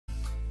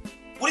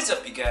What is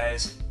up, you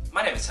guys?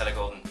 My name is Hedda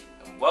Golden,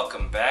 and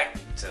welcome back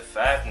to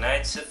Five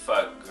Nights at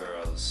Fuck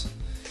Girls.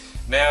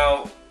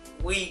 Now,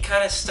 we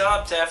kind of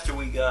stopped after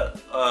we got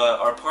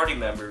our party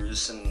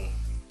members, and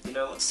you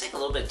know, let's take a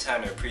little bit of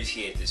time to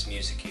appreciate this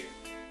music here.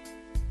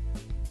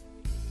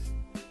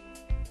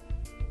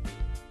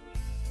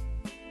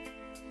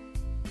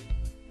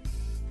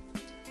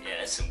 Yeah,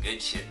 that's some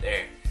good shit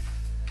there.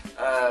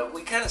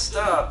 We kind of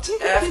stopped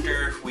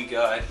after we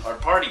got our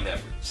party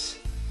members.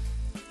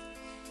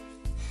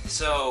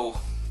 So,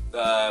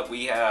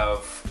 we have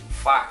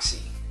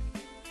Foxy,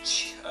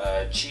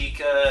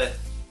 Chica,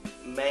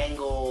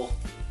 Mangle,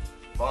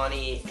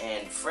 Bonnie,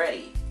 and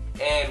Freddy.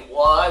 And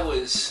while I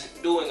was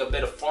doing a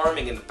bit of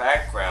farming in the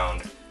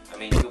background, I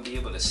mean, you'll be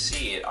able to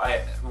see it.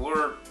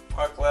 We're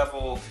park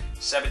level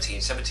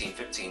 17,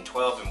 15,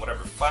 12, and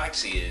whatever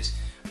Foxy is.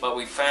 But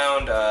we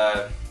found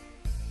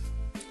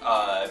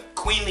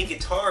Queenly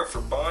Guitar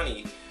for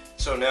Bonnie.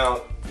 So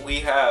now we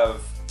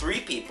have 3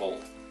 people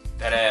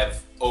that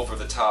have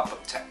over-the-top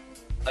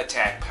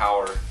attack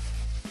power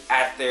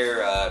at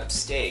their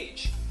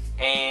stage.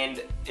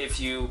 And if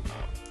you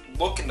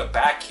look in the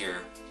back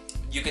here,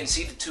 you can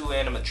see the 2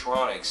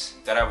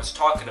 animatronics that I was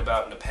talking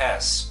about in the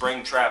past,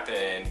 Springtrap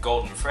and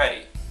Golden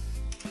Freddy.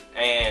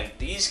 And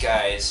these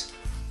guys,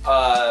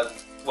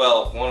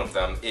 well, one of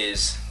them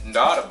is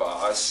not a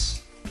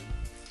boss,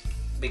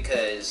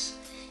 because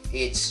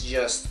it's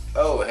just,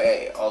 oh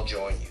hey, I'll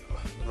join you,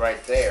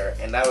 right there,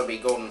 and that would be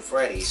Golden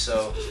Freddy.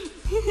 So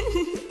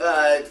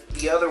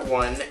the other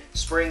one,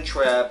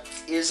 Springtrap,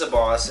 is a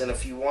boss, and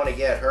if you want to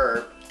get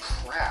her,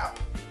 crap,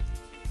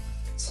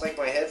 it's like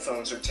my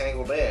headphones are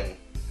tangled in.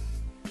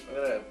 I'm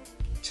gonna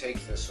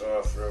take this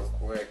off real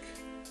quick.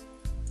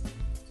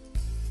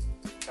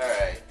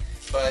 Alright,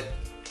 but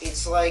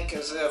it's like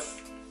as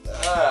if,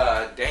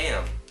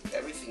 damn,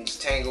 everything's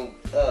tangled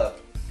up.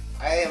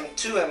 I am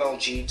too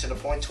MLG to the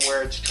point to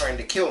where it's trying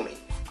to kill me.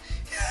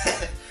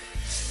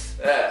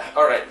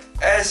 Alright,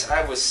 as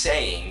I was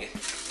saying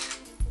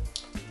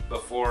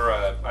before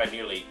I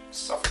nearly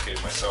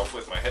suffocated myself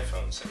with my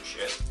headphones and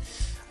shit,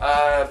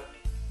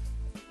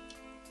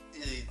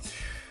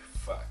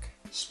 fuck.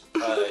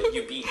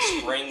 You beat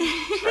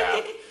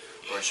Springtrap,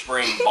 or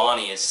Spring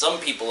Bonnie, as some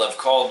people have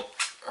called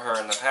her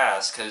in the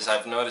past, because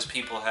I've noticed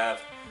people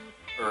have,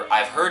 or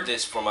I've heard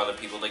this from other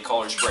people, they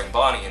call her Spring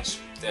Bonnie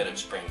instead of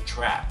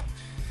Springtrap.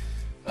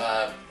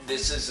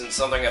 This isn't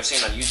something I've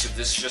seen on YouTube,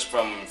 this is just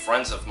from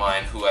friends of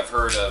mine who I've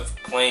heard of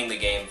playing the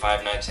game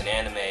Five Nights in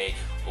Anime,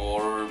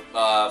 or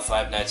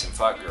Five Nights in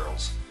Fuck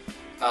Girls.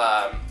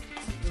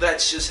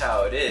 That's just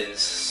how it is.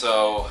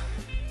 So,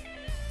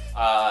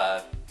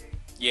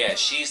 yeah,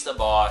 she's the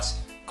boss.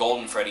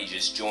 Golden Freddy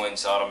just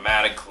joins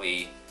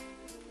automatically.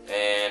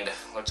 And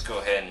let's go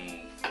ahead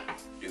and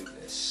do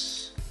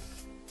this.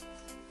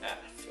 That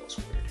feels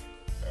weird.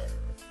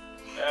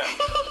 No,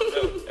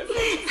 that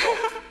feels cool.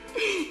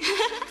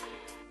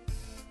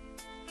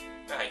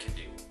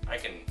 I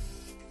can.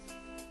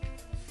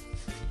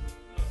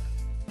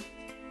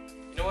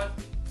 You know what?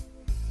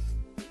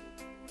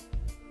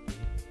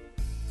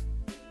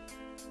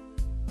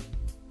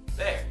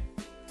 There.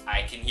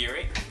 I can hear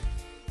it.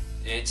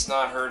 It's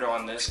not heard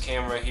on this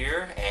camera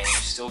here, and you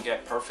still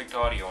get perfect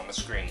audio on the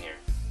screen here.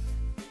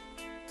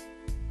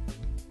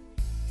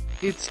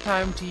 It's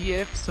time to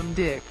yiff some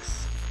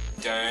dicks.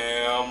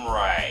 Damn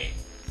right.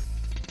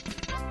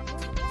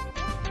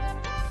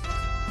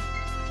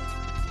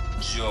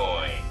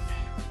 Join.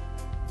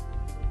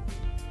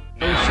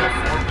 Now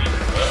before we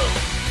go.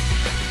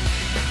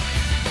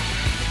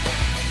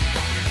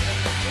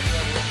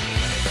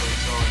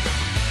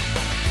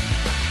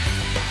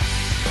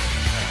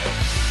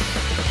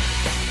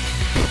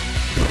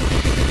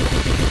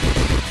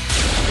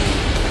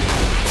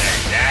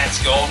 That's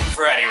Golden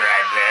Freddy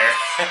right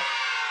there.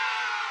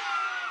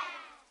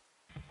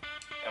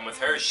 And with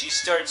her, she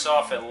starts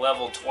off at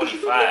level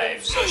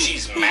 25, so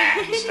she's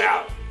maxed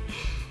out.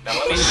 Now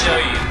let me show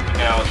you.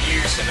 Now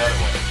here's another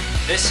one.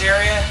 This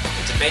area,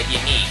 it's a bit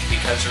unique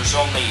because there's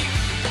only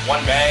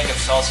 1 bag of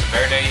salsa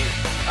verde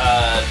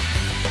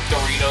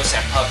Doritos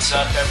that pops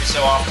up every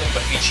so often,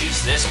 but if you choose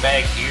this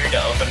bag here to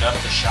open up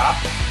the shop,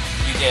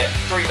 you get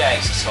 3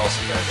 bags of salsa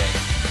verde.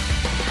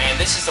 And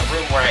this is the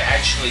room where I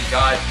actually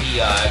got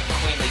the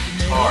Queenly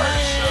Guitar,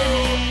 so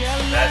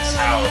that's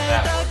how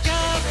that works.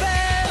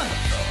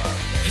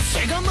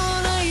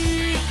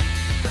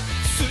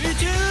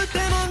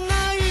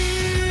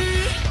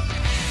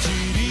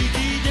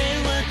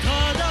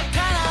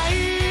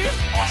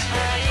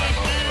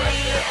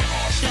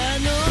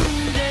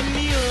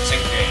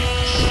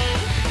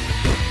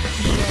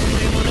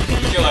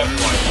 Kill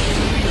everyone.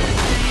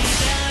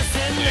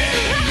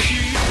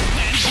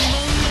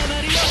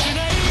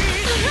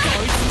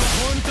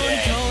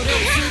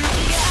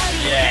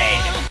 Yay.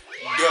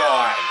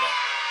 Done.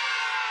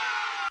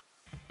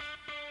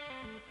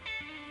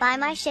 Buy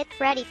my shit,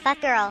 Freddy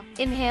fuck girl.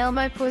 Inhale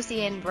my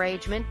pussy,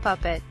 enragement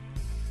puppet.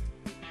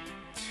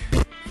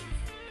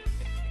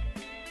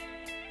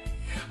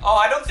 Oh,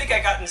 I don't think I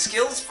got any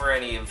skills for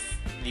any of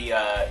the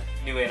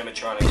new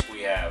animatronics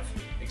we have,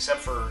 except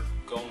for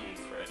Golden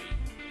Freddy.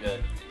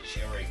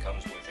 She already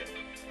comes with it.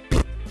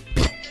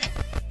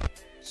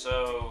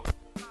 So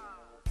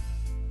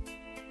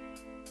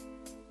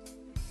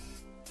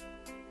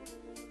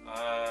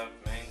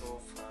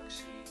Mango,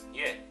 Foxy,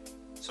 yeah.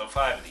 So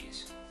 5 of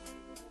these.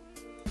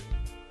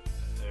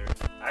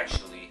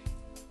 Actually,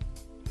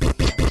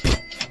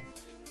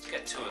 let's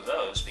get 2 of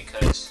those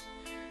because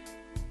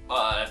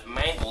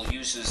Mangle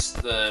uses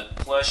the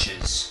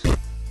plushes.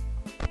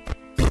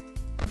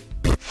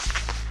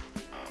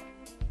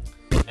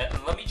 And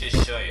let me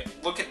just show you.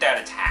 Look at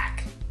that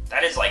attack.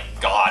 That is like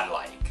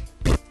godlike.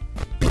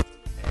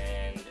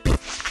 And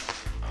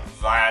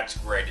that's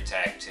great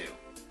attack too.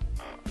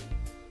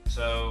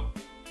 So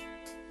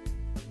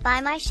Buy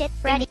my shit,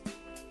 Freddy.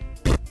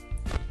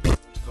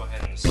 let's go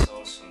ahead and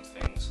sell some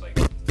things like.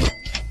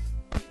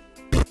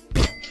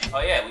 Oh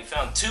yeah, we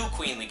found 2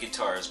 queenly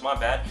guitars. My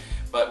bad,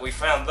 but we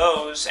found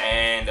those,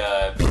 and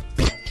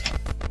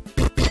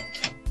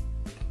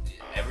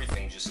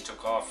everything just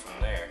took off from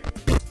there.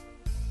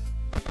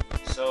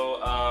 So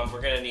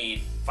we're gonna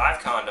need 5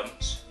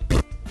 condoms.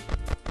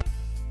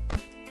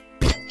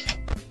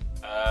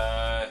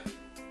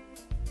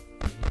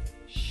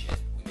 Shit,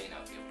 we may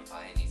not be able to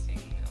buy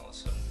anything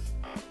else.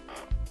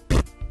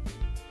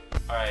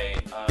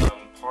 Alright,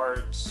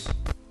 parts.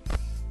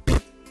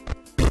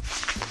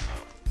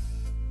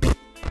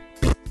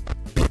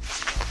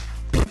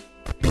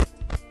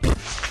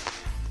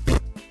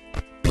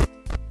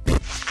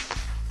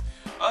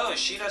 Oh,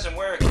 she doesn't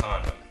wear a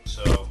condom,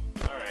 so,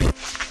 alright.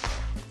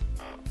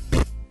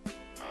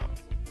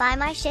 Buy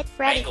my shit,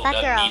 Freddy. Mangle Fuck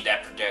doesn't girl. need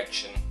that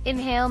protection.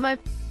 Inhale my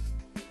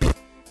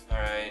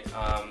Alright,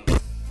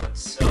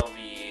 let's sell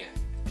the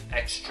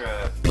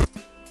extra.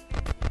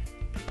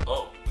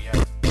 Oh, we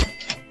have.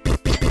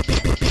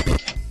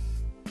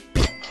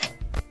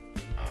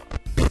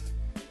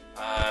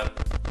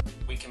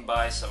 We can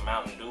buy some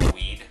Mountain Dew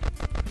weed.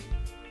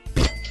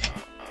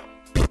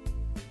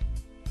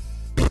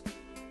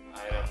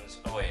 Items.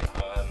 Oh, wait,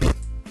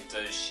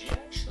 does she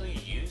actually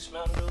use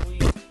Mountain Dew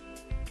weed?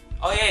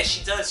 Oh, yeah,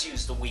 she does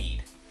use the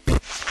weed.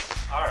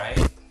 Alright.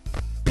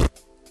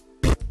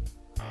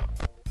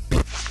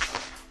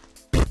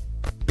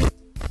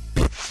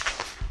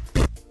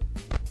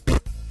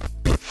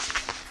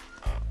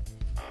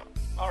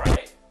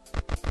 Alright.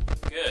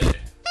 Good.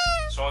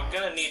 So I'm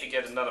gonna need to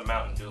get another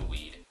Mountain Dew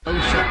weed. But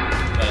let's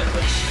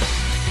just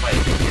fight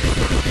here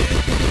for a bit.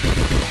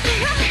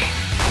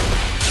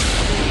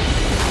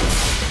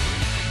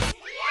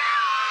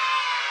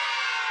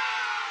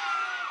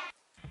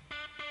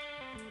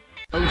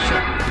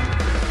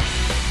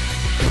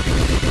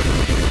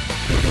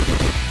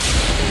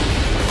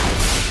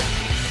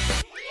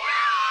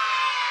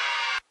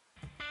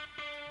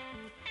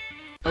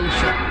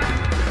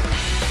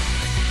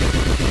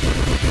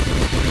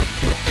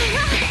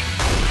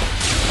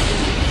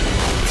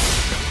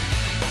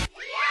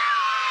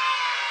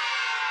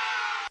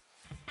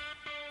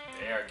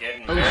 They are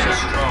getting very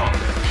strong.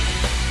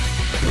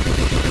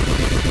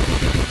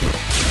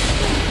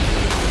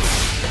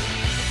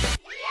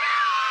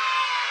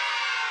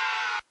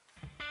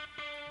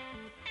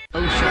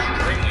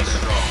 Extremely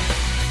strong.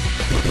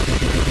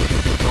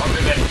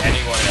 Stronger than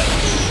anyone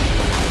else.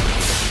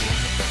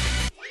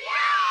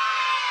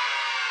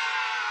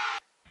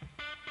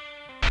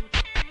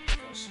 Let's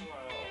go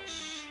somewhere else.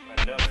 I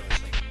know there was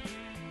like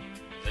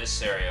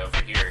this area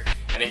over here.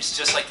 And it's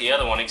just like the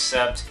other one,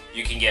 except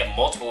you can get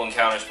multiple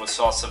encounters with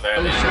salsa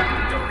verde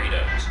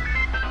Doritos.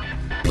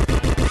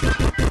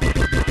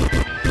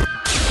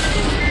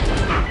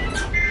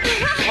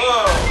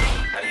 Whoa!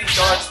 How do you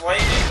dodge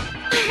lightning?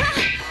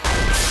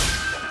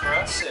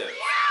 Impressive.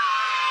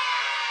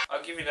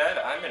 I'll give you that.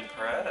 I'm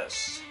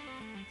impressed.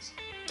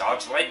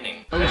 Dodge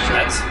lightning.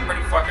 That's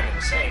pretty fucking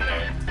insane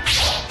there.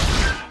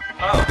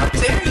 Oh, how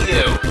dare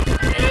you!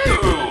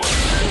 Ew!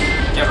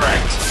 Get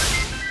wrecked.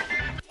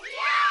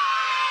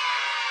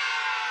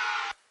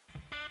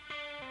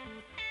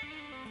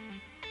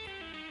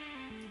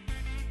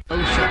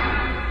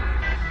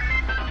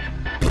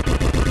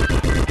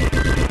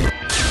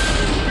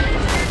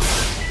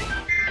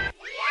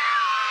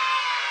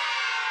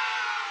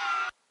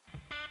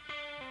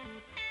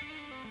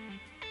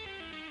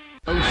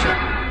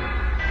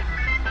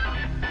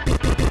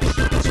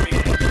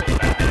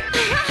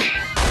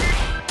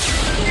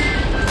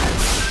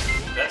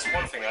 That's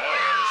one thing I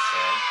don't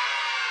understand.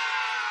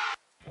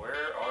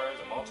 Where are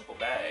the multiple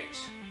bags?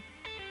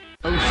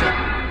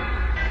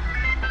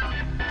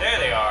 There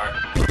they are.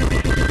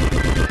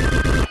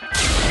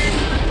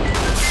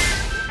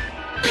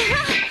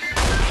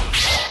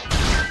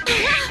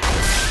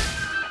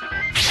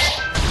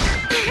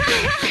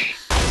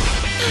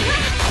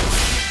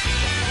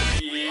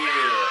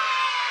 Yeah.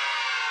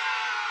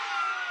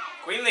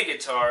 Queenly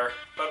guitar,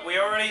 but we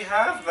already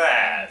have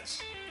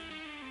that.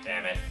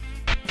 Damn it.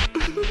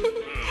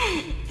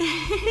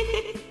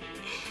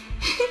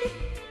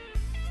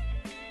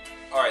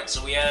 Alright,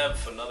 so we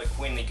have another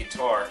queenly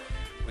guitar.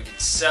 We can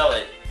sell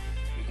it,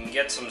 we can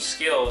get some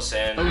skills,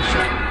 and we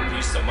can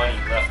use the money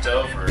left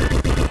over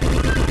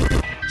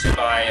to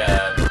buy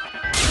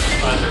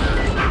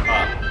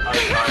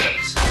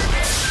condoms.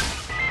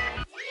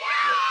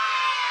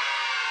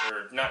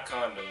 Or not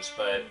condoms,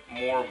 but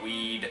more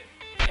weed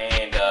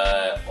and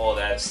all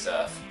that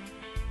stuff.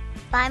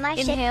 Buy my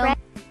shit Inhale.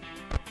 ready.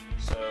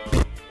 So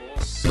we'll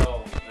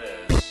sell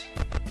this.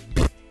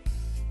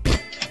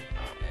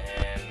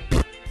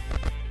 And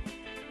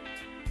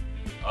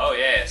oh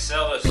yeah,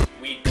 sell this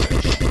weed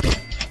kush.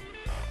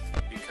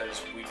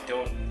 Because we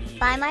don't need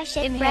Buy it. my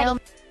shit Inhale. ready.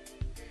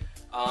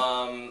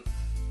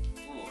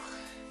 Ooh.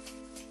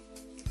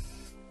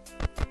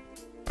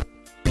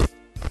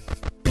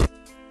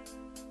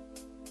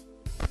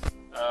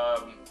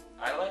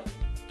 I like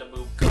the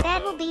boob combo.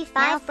 That will be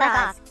 5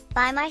 frogs.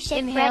 Buy my shit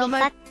Inhale ready.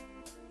 my- Fuck.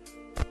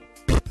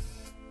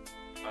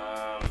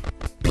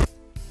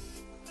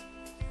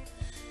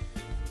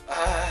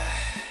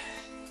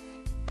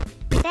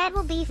 That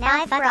will be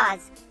 5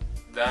 frogs.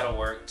 That'll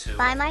work too.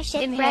 Buy my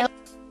shit Inhale. ready.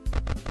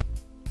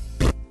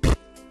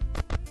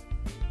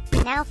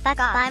 Now fuck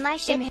off. Buy my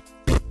shit. Inhale.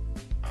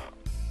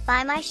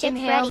 Buy my shit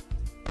Inhale. ready.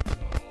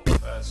 Oh,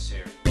 that's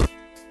here.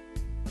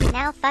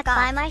 Now fuck off.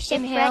 Buy my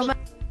shit Inhale. ready.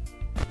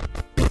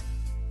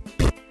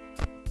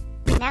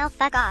 Now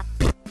fuck off.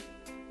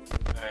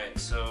 Alright,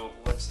 so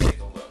let's take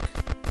a look.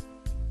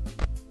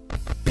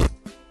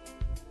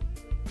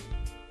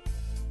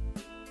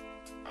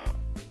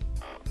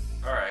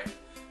 Alright,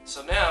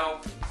 so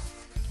now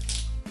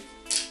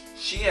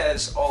she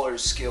has all her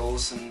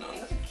skills, and I'm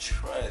gonna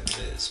try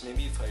this.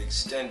 Maybe if I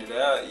extend it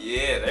out.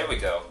 Yeah, there we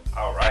go.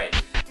 Alright,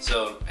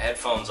 so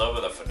headphones over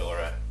the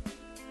fedora.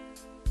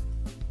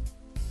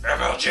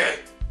 MLG!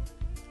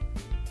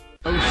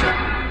 Oh shit.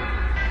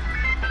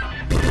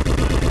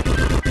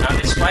 Now,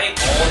 despite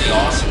all the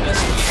awesomeness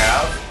we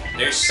have,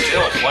 there's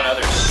still one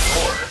other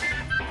store.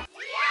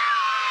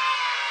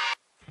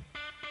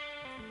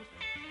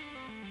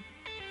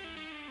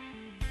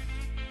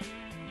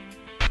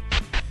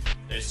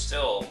 There's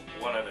still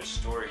one other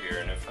store here,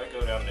 and if I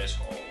go down this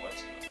hall,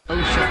 let's... Oh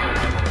shit.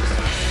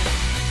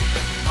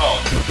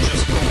 Oh,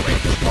 just go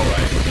range.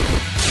 Alright.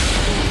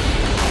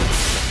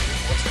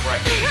 What's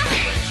right?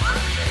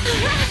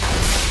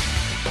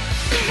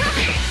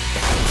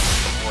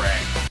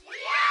 Right.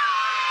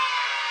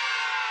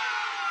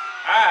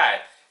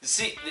 Alright.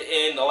 See,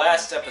 in the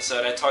last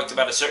episode, I talked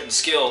about a certain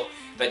skill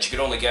that you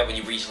could only get when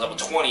you reach level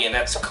 20, and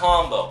that's a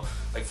combo.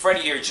 Like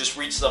Freddy here just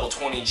reached level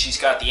 20, and she's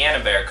got the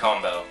Annenbear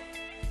combo.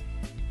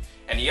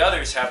 And the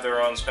others have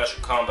their own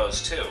special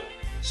combos too.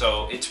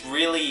 So it's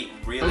really,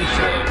 really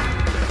good.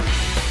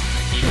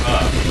 Keep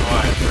up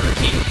on, or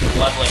keep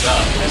leveling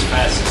up as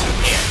fast as you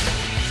can.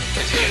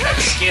 Because you get that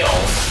skill,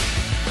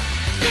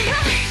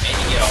 and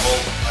you get a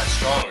whole lot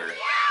stronger.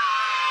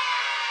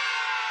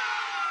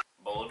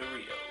 Bowl of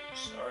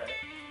Doritos, alright.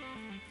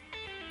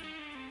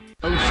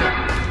 Oh shit.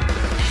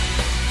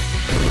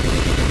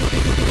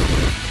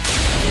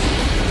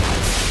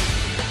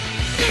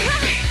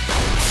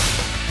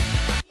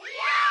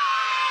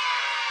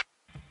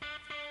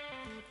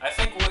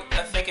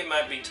 I think it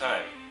might be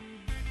time.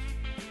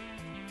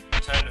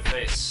 Time to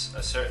face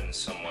a certain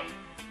someone.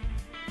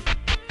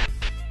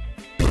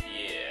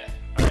 Yeah.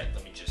 Alright,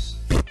 let me just...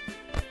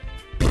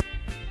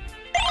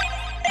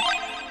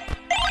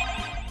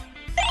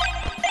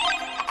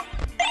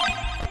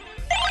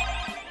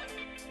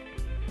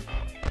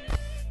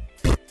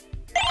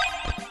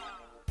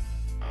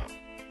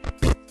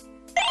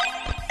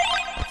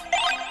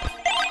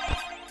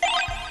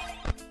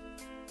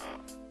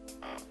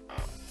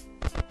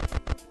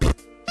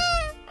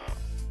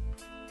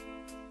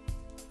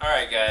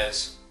 Alright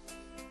guys,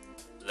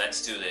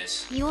 let's do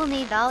this. You will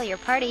need all your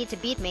party to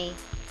beat me.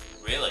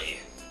 Really?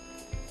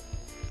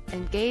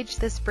 Engage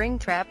the spring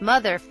trap,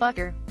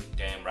 motherfucker.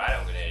 Damn right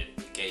I'm gonna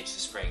engage the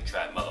spring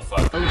trap,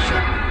 motherfucker. Oh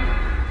shit.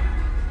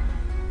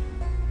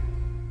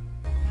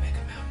 Make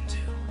a Mountain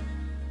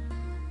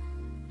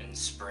Dew. And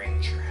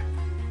spring trap.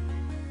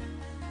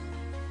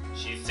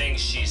 She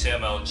thinks she's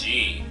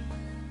MLG.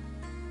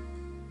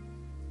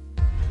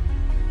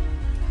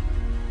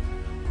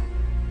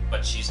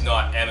 But she's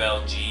not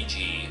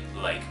MLGG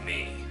like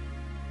me.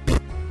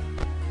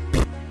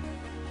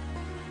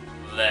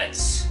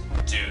 Let's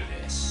do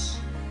this.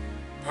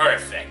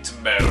 Perfect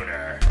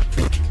boner.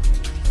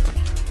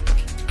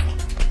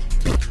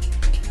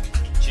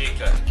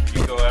 Chica,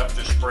 you go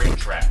after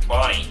Springtrap.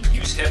 Bonnie,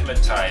 use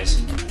Hypnotize.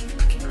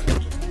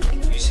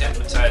 Use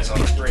Hypnotize on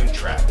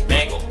Springtrap.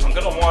 Mangle, I'm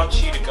gonna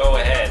want you to go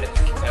ahead,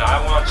 and I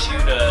want you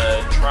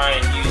to try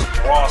and use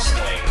Bra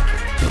Sling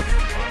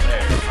on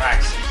there.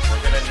 Praxis,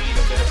 we're gonna need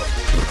a bit of a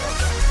boost on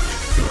that.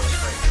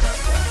 Springtrap.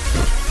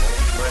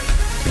 Ready?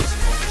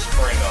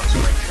 Spring on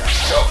Springtrap.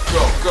 Go,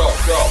 go, go,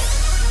 go!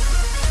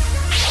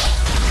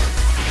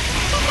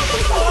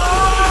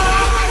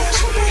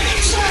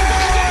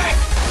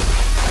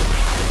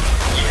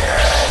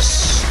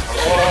 Yes!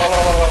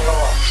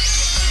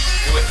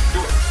 Do it, do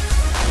it.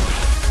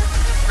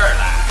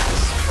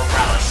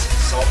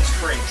 Paralysis on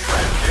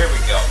Springtrap. There we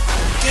go.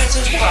 This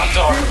is what I'm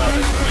talking about.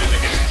 This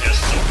music is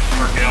just so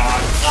freaking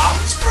awesome.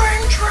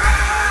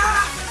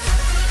 Springtrap!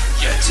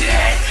 You're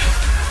dead.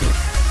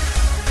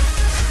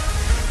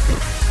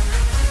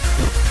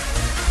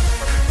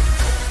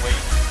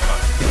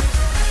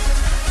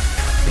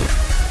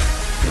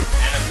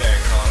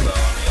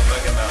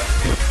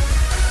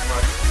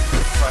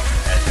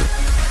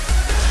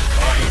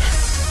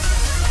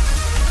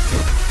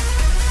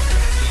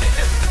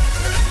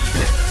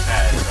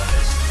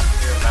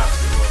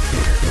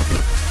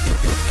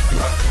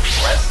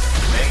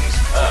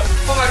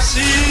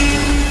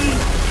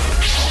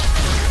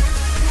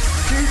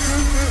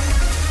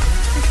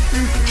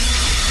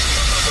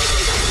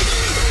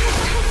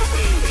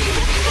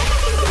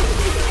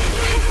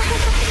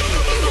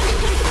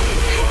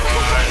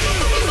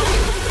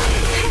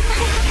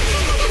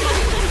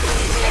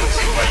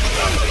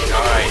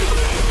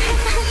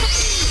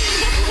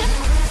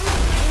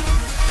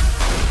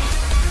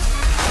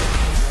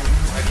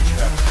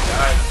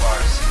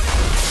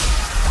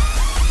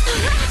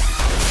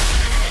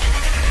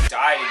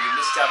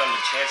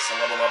 chance to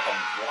level up a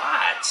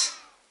lot.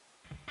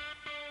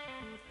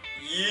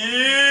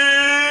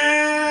 Yeah!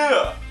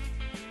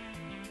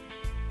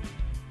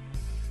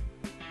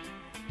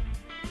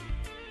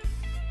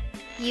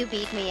 You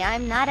beat me,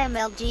 I'm not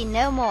MLG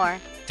no more.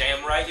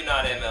 Damn right you're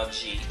not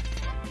MLG.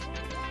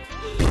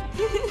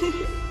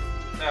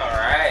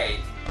 Alright.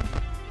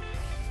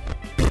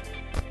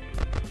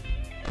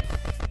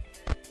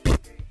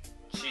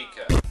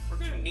 Chica, we're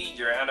gonna need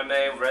your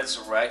anime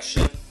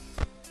resurrection.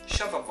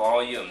 Shove a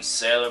volume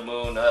Sailor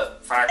Moon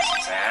up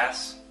Fox's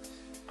ass.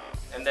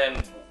 And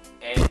then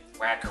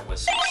whack her with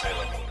some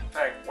Sailor Moon. In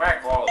fact,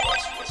 whack all of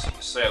us with some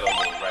Sailor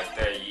Moon right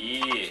there.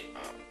 Yeah.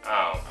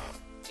 Oh,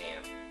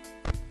 damn.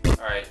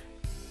 Alright.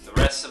 The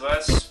rest of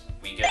us,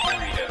 we get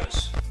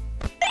Doritos.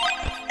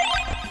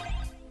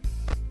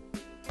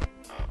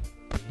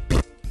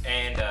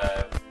 And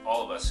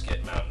all of us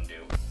get Mountain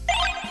Dew.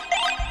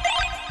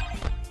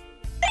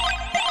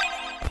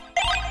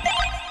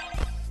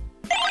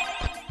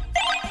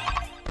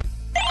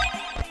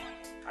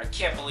 I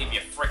can't believe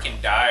you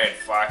frickin' died,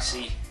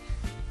 Foxy.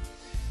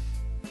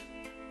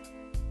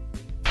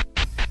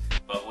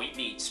 But we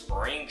beat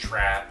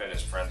Springtrap and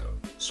his friend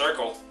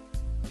Circle.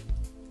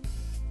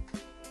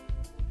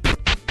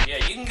 Yeah,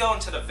 you can go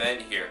into the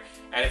vent here,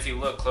 and if you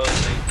look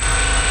closely,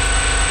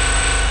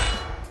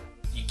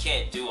 you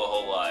can't do a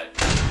whole lot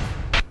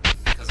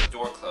because the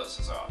door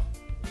closes off.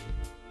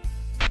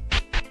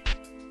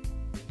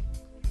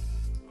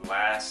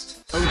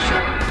 Last. Oh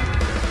shit.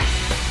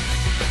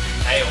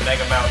 Hey,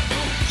 Omega Mountain Dews.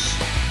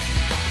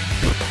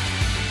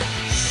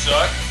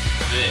 Suck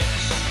this.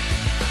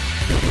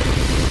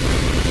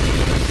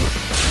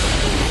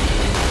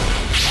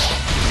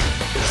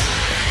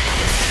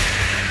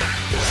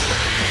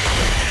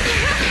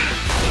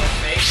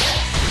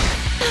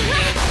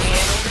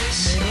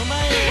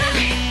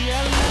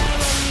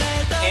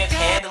 Can't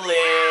handle it.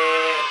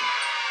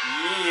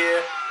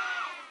 Yeah.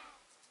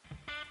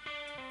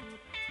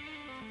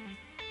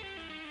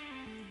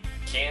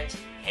 Can't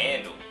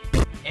handle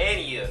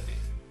any of it.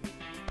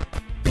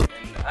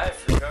 And I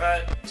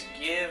forgot to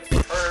give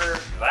her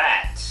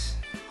that.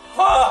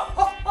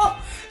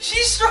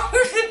 She's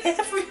stronger than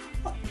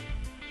everyone.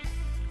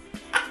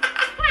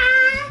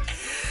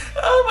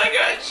 Oh my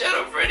god,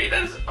 Shadow Freddy,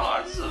 that is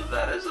awesome.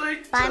 That is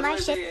like. Buy my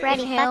shit,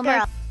 Freddy. Fuck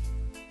girl.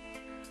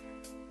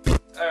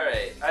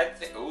 Alright, I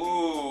think.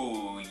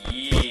 Ooh,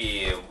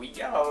 yeah, we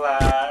got a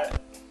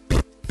lot.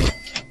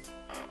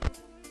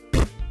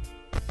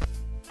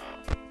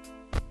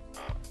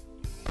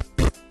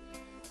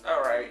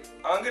 Alright,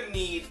 I'm gonna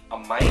need a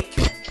mic.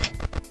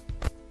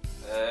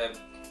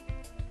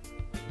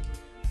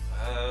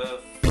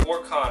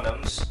 4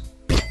 condoms.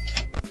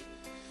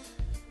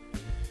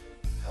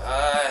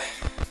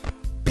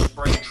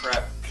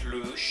 Springtrap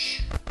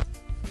plush.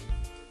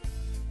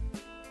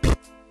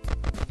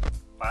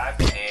 5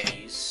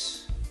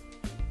 panties.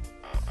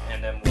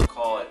 And then we'll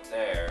call it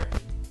there.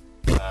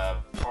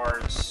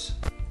 Parts.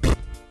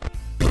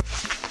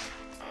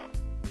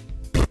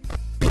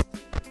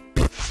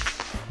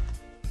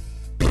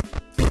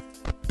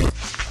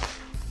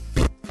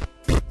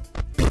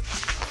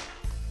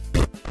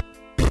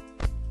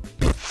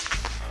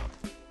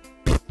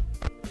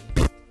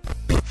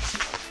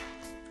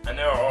 And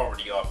they're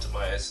already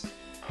optimized.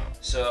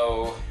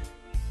 So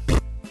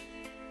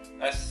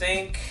I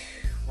think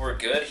we're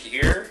good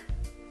here.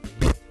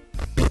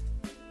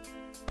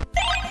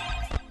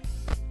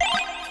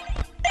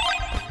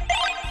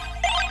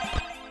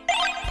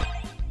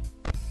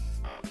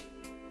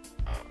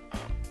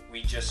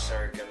 We just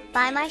are gonna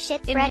Buy my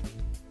shit, Freddy.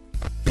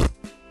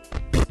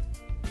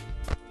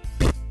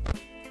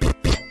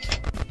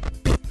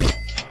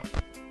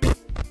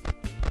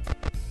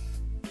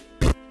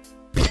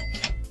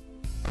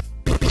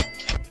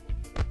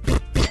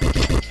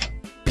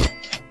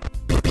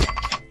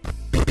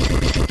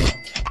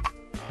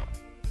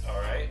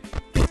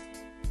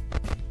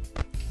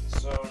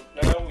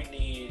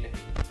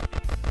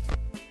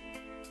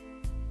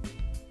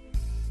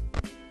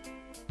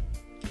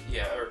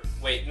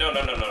 Wait, no.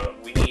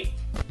 We need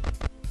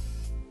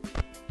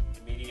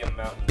medium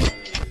Mountain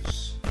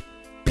Dews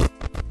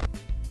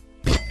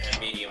and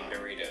medium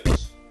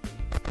Doritos.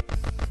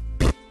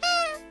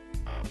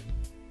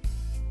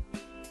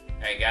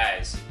 Hey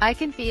guys. I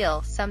can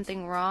feel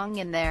something wrong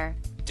in there.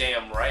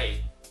 Damn right.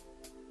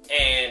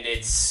 And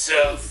it's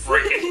so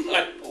freaking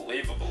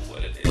unbelievable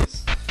what it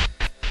is.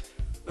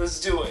 Let's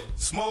do it.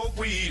 Smoke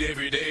weed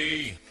every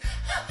day.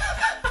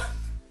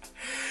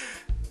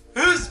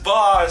 Who's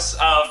boss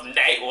of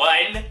night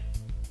 1?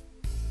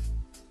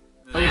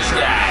 This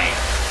guy.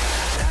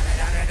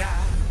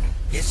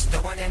 It's the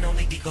one and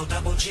only Dico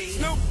Double G.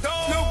 Snoop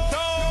Dogg. Snoop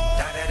Dogg.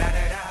 Da da da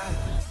da da.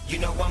 You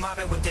know I'm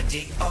mobbing with the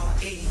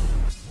D.R.E.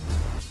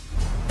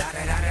 Da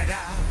da da da da.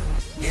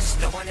 It's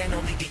the one and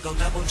only Dico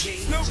Double G.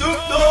 Snoop Snoop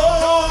Dogg.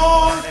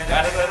 Dogg.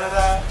 Da da da da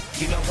da.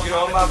 You know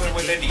I'm mobbing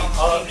with the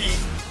D.R.E.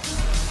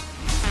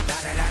 Da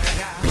da da da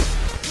da.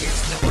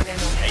 It's the one and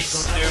only Hey Dico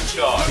Snoop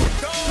Dogg.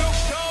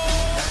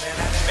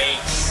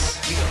 Makes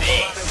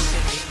this.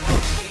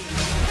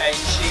 Hey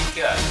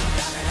Chica.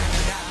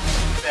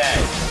 that?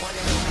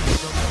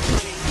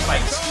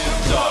 Like Snoop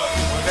Dogg.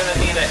 We're gonna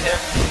need a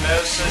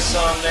hypnosis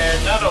on there.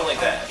 Not only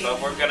that,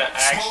 but we're gonna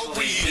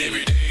actually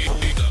need...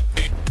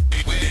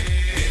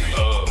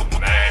 Oh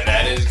man,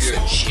 that is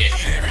good shit.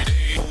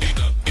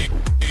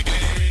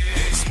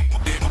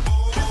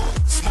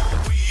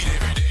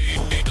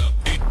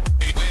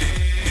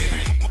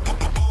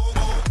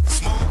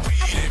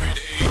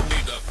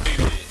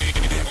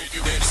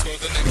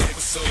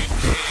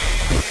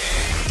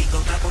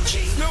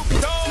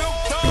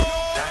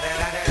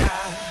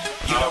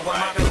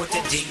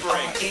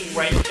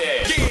 Right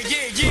there. Yeah,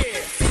 yeah, yeah.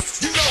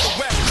 You know the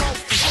West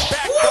Coast is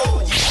back. Hello.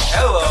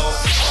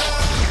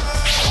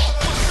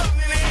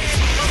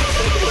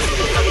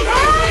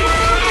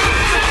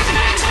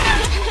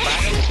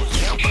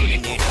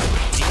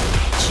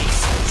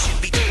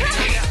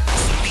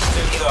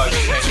 Snoop Dogg,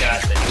 they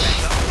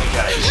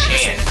got a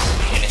chance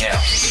in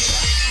hell.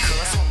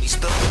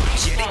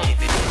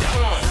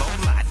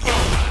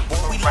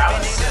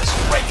 Paralysis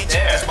right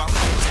there.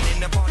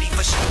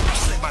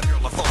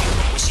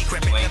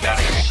 You ain't got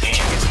a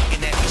chance.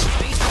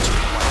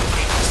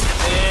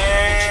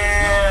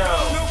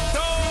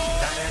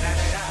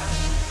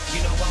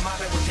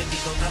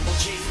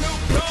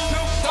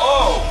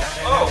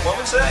 Oh, what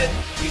was that?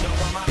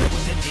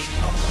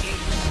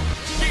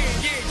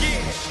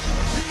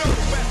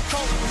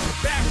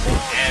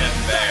 And a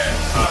bear,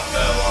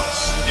 Taco on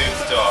Snoop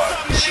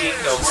Dogg.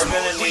 Chico, we're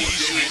gonna need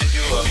you to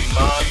do a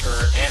mock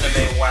or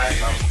anime whack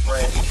on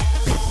Freddy.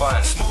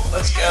 Fun.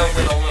 Let's go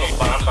with a little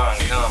bonbon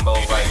combo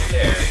right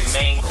there.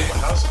 Mangle,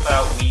 how's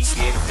about we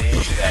give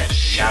into that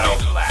Shadow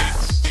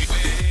Blast?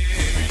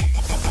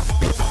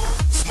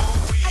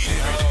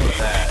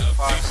 That.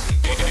 Foxy,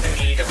 we're gonna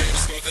need a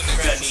speed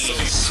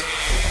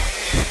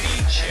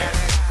check.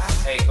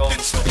 Hey, Golden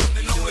Snake,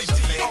 can you do us a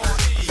favor?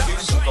 Do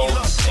some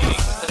Golden Snake.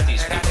 Put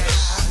these people to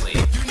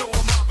sleep.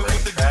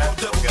 Break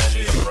that. We're gonna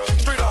need a broken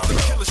combo.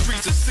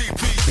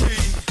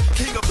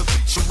 King of the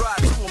beach, you ride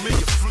to a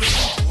million fleet.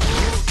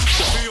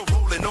 The bill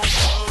rolling on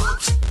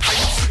bugs. How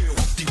you feel?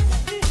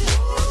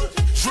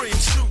 Dream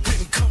Snoop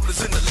getting coolers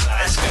in the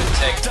light. It's gonna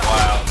take a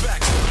while,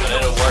 but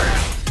it'll work.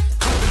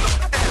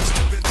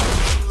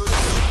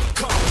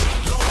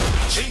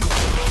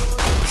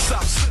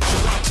 South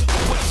Central out to the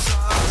west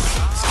side.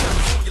 It's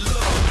California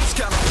love. It's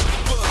California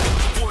bug.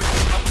 Boy,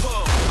 I'm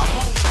pub. I'm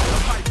home.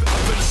 I'm hype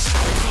up in the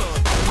city club.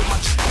 With my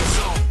jeans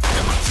on.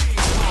 And my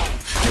team's wrong.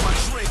 Get my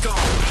drink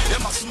on. And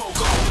my smoke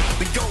on.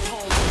 Then go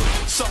home.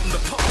 Something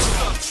to pump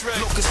up.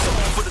 Locust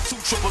song for the 2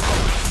 triple O.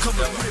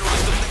 Coming real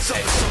is the next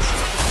episode.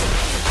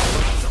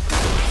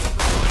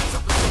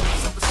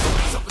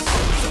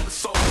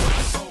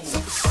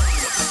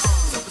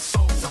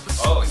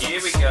 Oh, here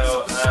we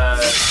go.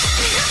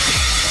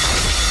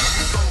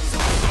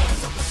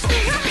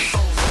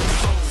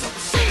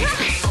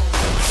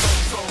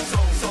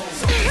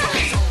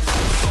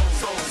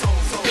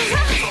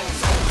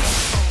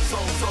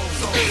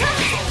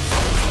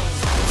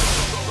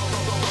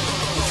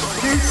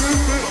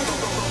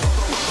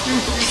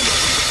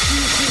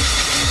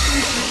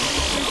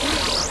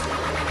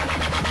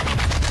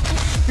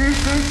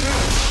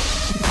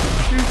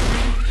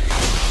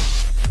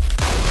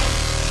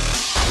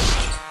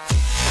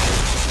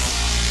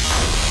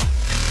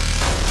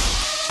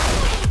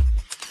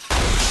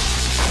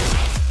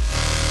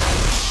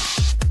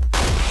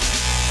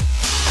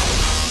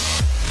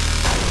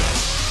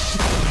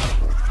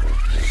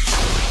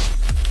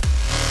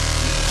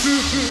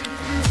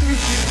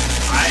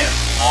 I am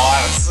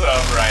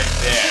awesome right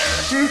there.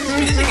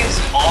 Music is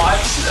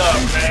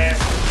awesome, man.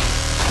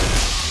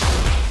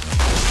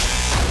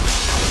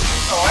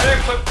 Oh, why did I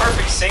put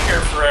perfect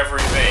singer for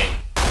everything?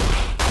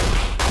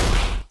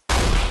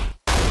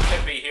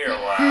 Could be here a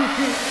while.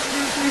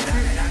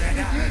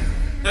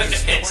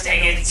 It's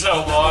taking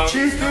so long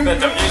that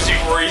the music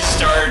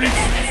restarted.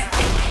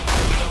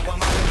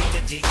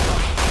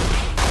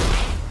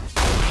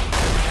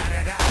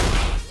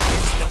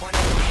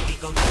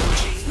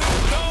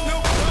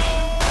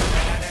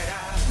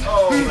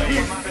 Holy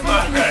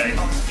fuck.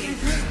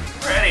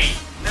 Ready?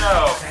 No. Oh,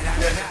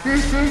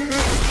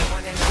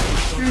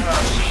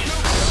 Jesus.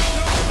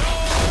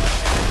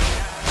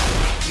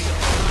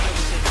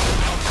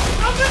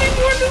 How many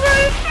more do I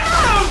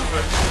have?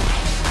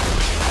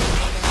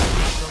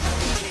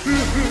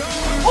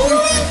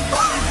 Holy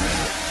fuck.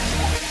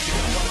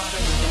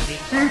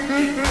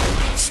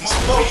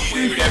 Smoke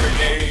weed every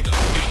day.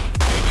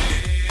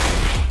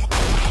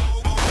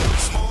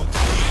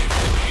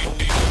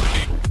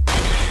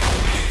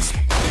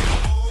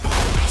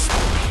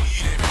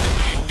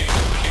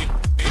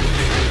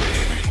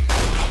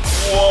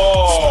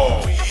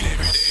 Whoa!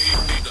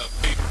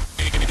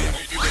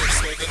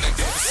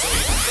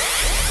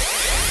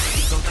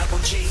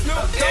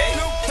 Okay.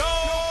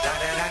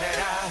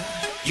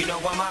 You know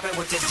I'm mobbing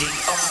with the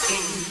D.O.E.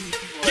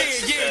 Yeah,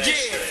 yeah, yeah.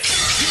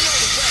 You know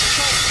the West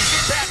Coast is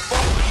back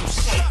on you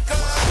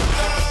suckers.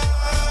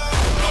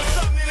 Put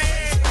something in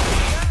there.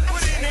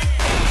 Put it in there.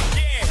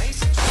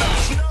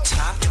 Yeah.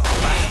 Top dog,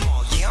 buy them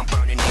all. Yeah, I'm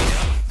burning it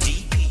up.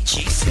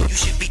 DPG, so you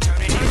should be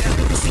turning it up.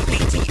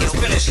 CBT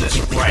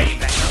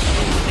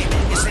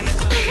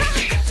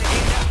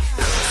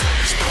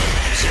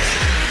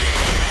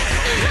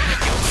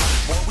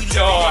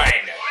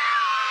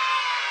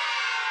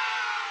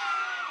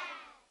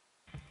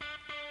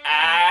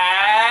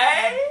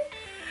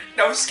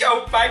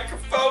Gyroscope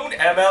microphone,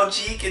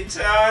 MLG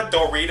guitar,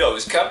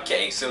 Doritos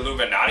cupcakes,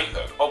 Illuminati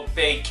hook,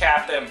 Obey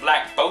cap and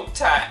black bow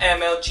tie,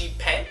 MLG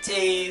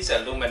panties,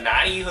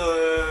 Illuminati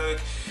hook,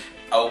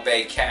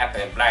 Obey cap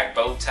and black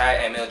bow tie,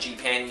 MLG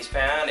panties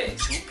found, and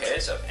 2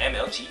 pairs of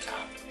MLG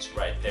condoms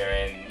right there.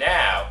 And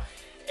now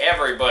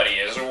everybody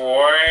is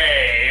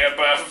way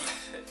above.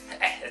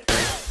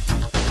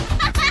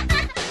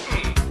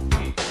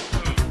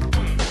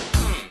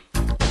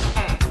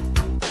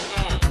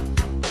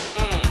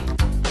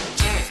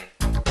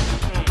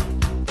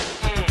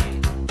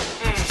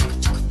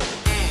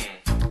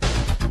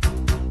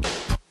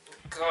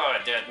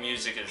 God, that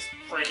music is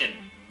freaking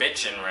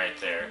bitchin' right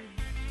there.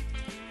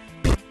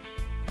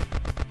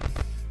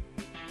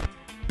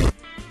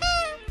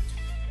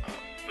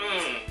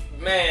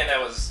 Man, that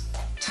was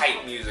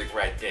tight music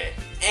right there.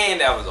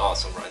 And that was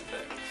awesome right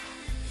there.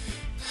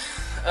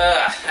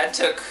 That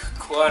took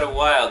quite a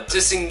while.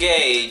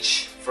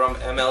 Disengage from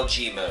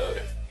MLG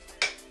mode.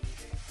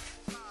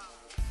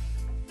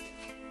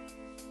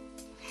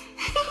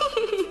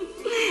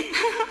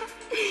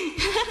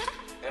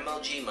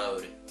 MLG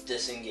mode.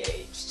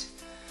 Disengaged.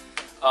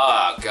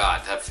 Oh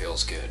god, that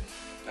feels good.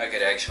 I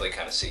could actually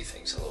kind of see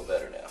things a little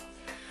better now.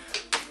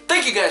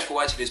 Thank you guys for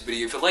watching this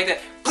video. If you like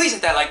that, please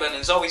hit that like button.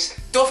 As always,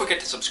 don't forget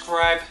to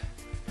subscribe.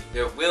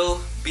 There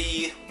will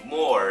be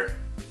more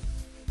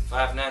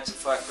 5 Nights at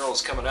Fat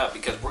Girls coming up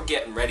because we're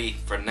getting ready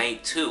for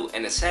night 2.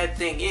 And the sad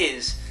thing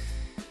is,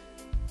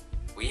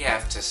 we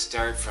have to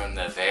start from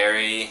the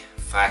very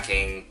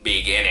fucking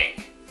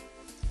beginning.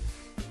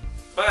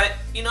 But,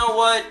 you know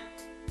what?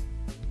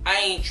 I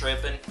ain't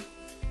tripping.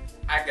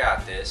 I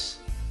got this.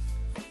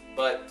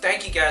 But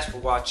thank you guys for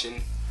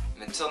watching.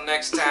 And until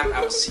next time,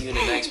 I will see you in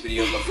the next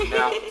video. But for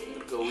now, I'm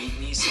gonna go eat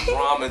me some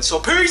ramen. So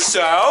peace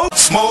out!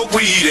 Smoke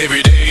weed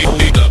every day.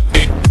 Smoke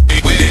weed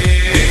every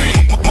day.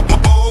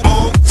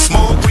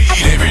 Smoke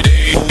weed every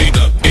day.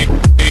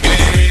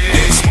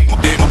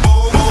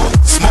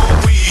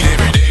 Smoke weed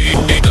every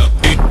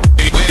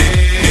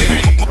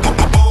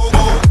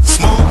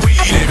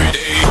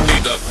day.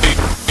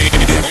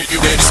 Hope you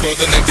ready for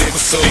the next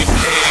episode.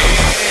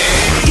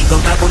 Eagle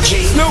Double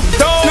G. Snoop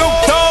Dogg.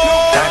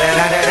 Da da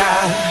da da da.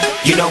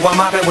 You know I'm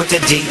mobbing with the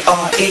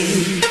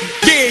D-R-E.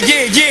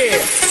 Yeah.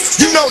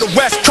 You know the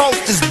West